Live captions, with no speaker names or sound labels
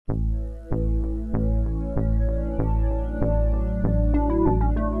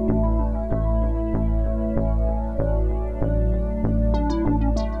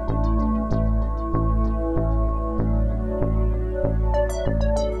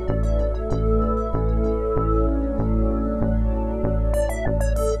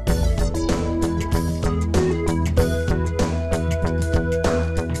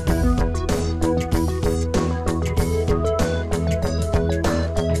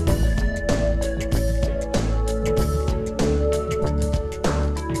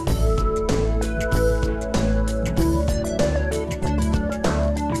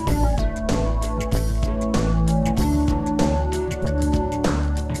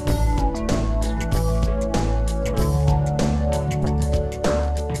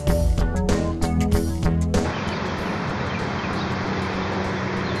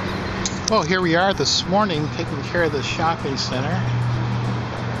Well, here we are this morning taking care of the shopping center.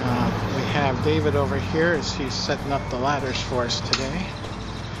 We have David over here as he's setting up the ladders for us today.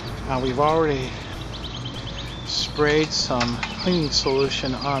 We've already sprayed some cleaning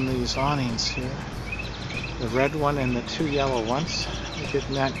solution on these awnings here. The red one and the two yellow ones. We're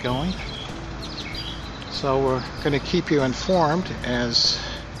getting that going. So we're going to keep you informed as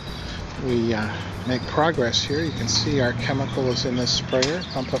we make progress here. You can see our chemical is in this sprayer,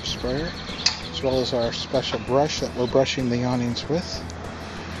 pump up sprayer, as well as our special brush that we're brushing the awnings with.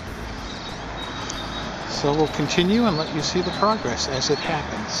 So we'll continue and let you see the progress as it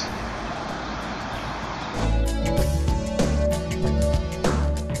happens.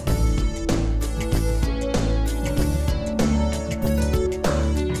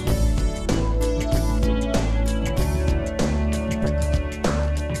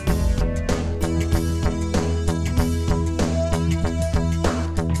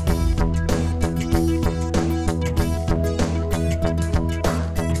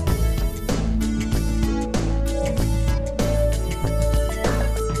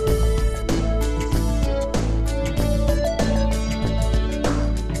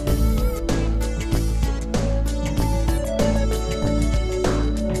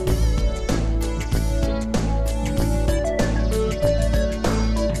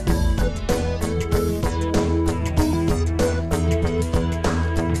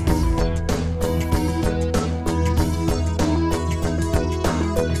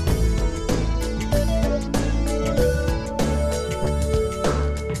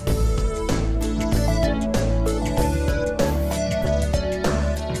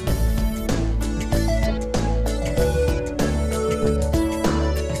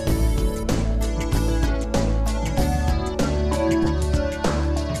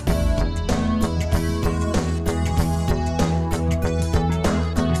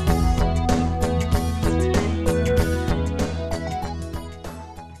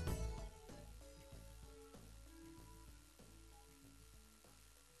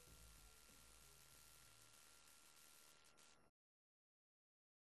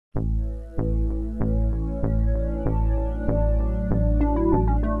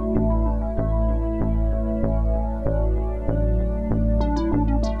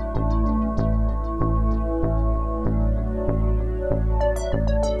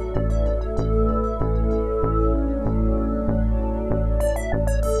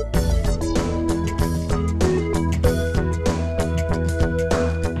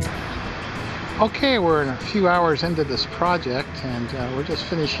 Okay, we're a few hours into this project and we're just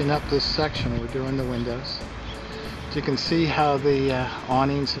finishing up this section. We're doing the windows. As you can see how the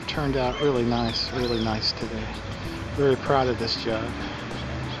awnings have turned out really nice today. Very proud of this job.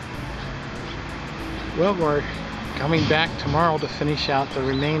 Well, we're coming back tomorrow to finish out the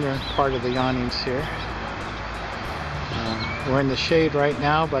remainder part of the awnings here. We're in the shade right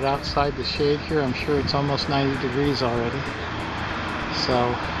now, but outside the shade here I'm sure it's almost 90 degrees already.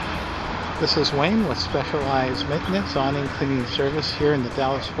 So this is Wayne with Specialized Maintenance Awning Cleaning Service here in the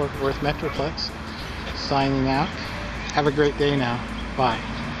Dallas-Fort Worth Metroplex, signing out. Have a great day now. Bye.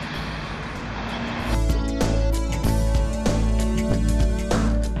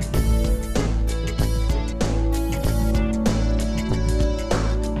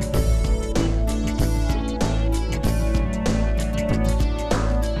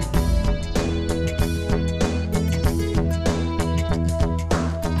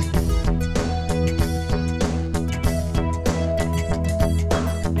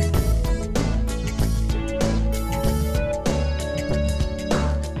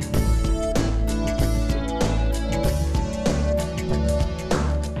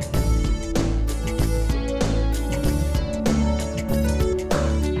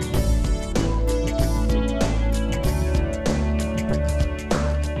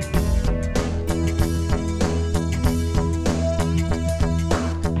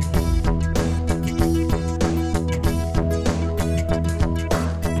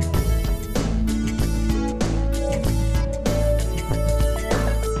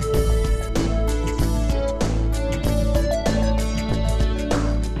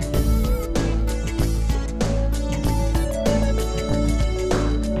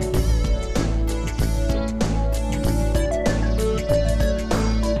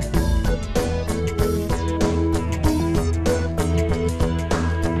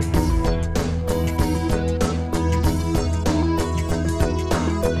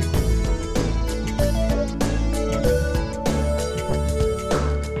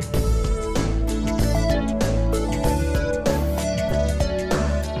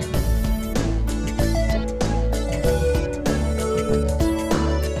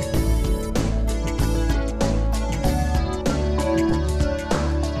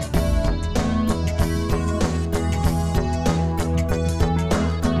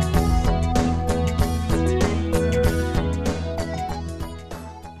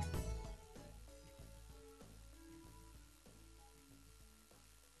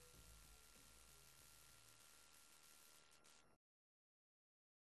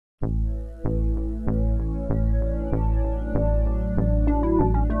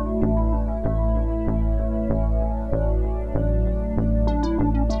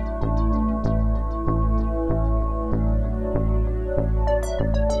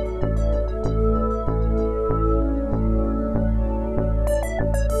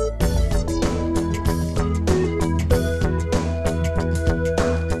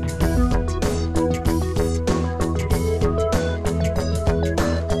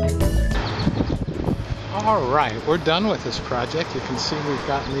 Alright, we're done with this project. You can see we've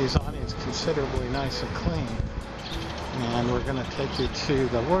gotten these awnings considerably nice and clean. And we're going to take you to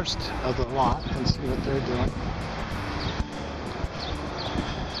the worst of the lot and see what they're doing.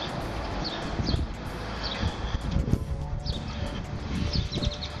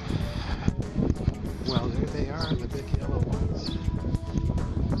 Well, there they are, the big yellow ones.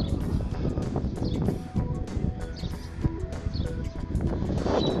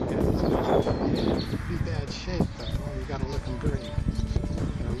 Pretty bad shape, but well, you got to look them great.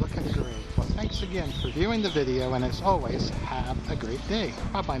 They're looking great. Well, thanks again for viewing the video, and as always, have a great day.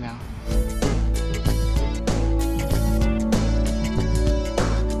 Bye-bye now.